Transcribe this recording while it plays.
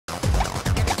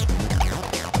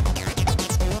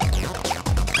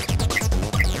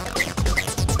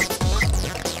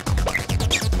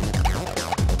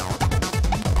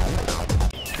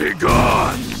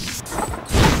Begone!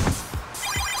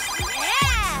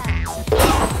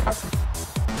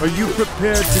 Are you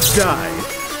prepared to die?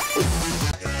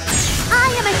 I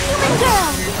am a human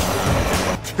girl!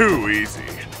 Too easy.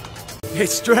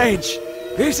 It's strange.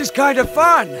 This is kind of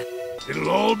fun.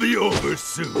 It'll all be over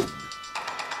soon.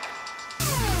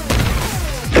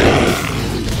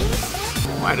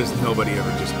 Why does nobody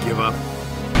ever just give up?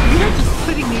 You're just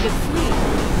putting me to sleep.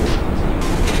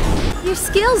 Your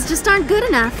skills just aren't good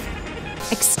enough.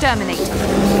 Exterminate.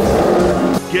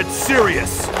 Get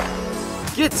serious!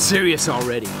 Get serious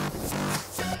already.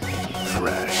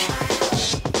 Trash.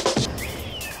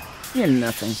 You're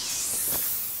nothing.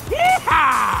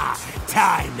 Yeehaw!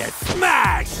 Time to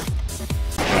smash!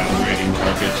 Ready,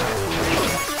 target.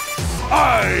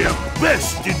 I am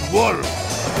best in world!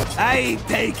 I ain't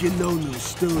taking no new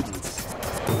students.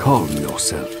 Calm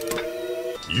yourself.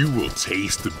 You will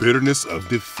taste the bitterness of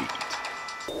defeat.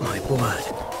 My blood,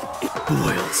 it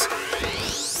boils.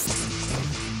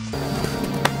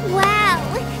 Wow,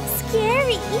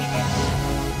 scary.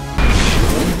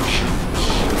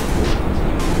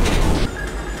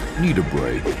 Need a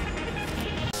break.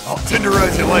 I'll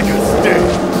tenderize you like a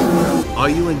steak. Are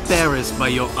you embarrassed by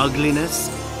your ugliness?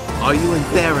 Are you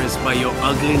embarrassed by your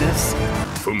ugliness?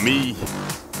 For me,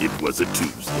 it was a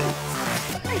Tuesday.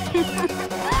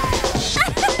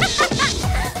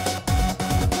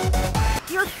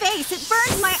 Your face, it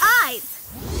burns my eyes.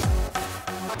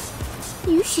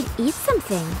 You should eat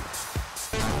something.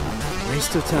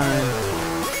 Waste of time.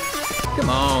 Come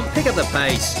on, pick up the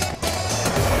pace.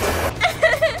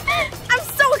 I'm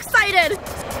so excited!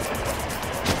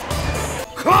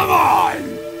 Come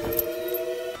on!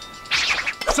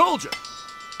 Soldier,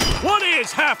 what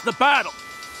is half the battle?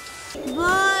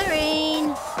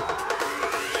 Boring.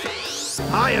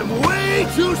 I am way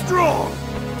too strong!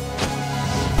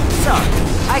 Sorry,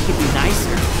 I could be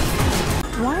nicer.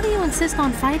 Why do you insist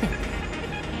on fighting?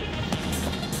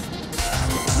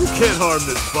 You can't harm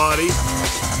this body.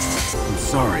 I'm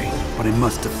sorry, but I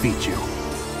must defeat you.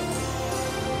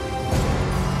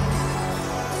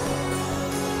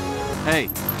 Hey,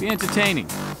 be entertaining.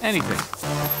 Anything.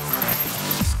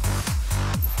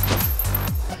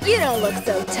 You don't look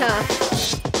so tough.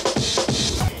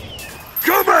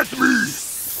 Come at me!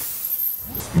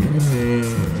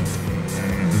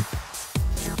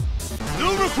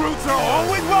 New recruits are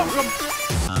always welcome!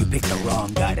 You picked the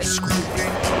wrong guy to screw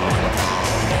with.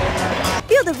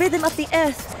 Feel the rhythm of the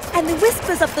earth and the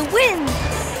whispers of the wind.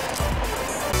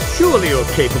 Surely you're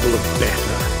capable of better.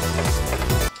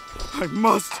 I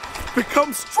must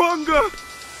become stronger!